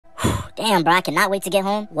Damn, bro, I cannot wait to get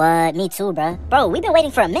home. What? Me too, bro. Bro, we've been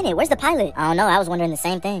waiting for a minute. Where's the pilot? I don't know. I was wondering the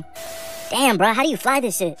same thing. Damn, bro, how do you fly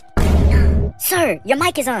this shit? Sir, your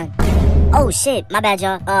mic is on. Oh, shit. My bad,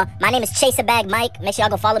 y'all. My name is Chase a Bag Mike. Make sure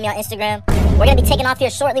y'all go follow me on Instagram. We're gonna be taking off here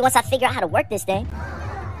shortly once I figure out how to work this thing.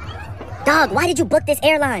 Dog, why did you book this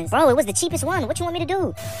airline? Bro, it was the cheapest one. What you want me to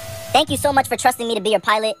do? Thank you so much for trusting me to be your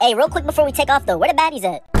pilot. Hey, real quick before we take off, though, where the baddies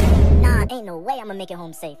at? Nah, ain't no way I'm gonna make it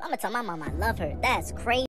home safe. I'm gonna tell my mom I love her. That's crazy.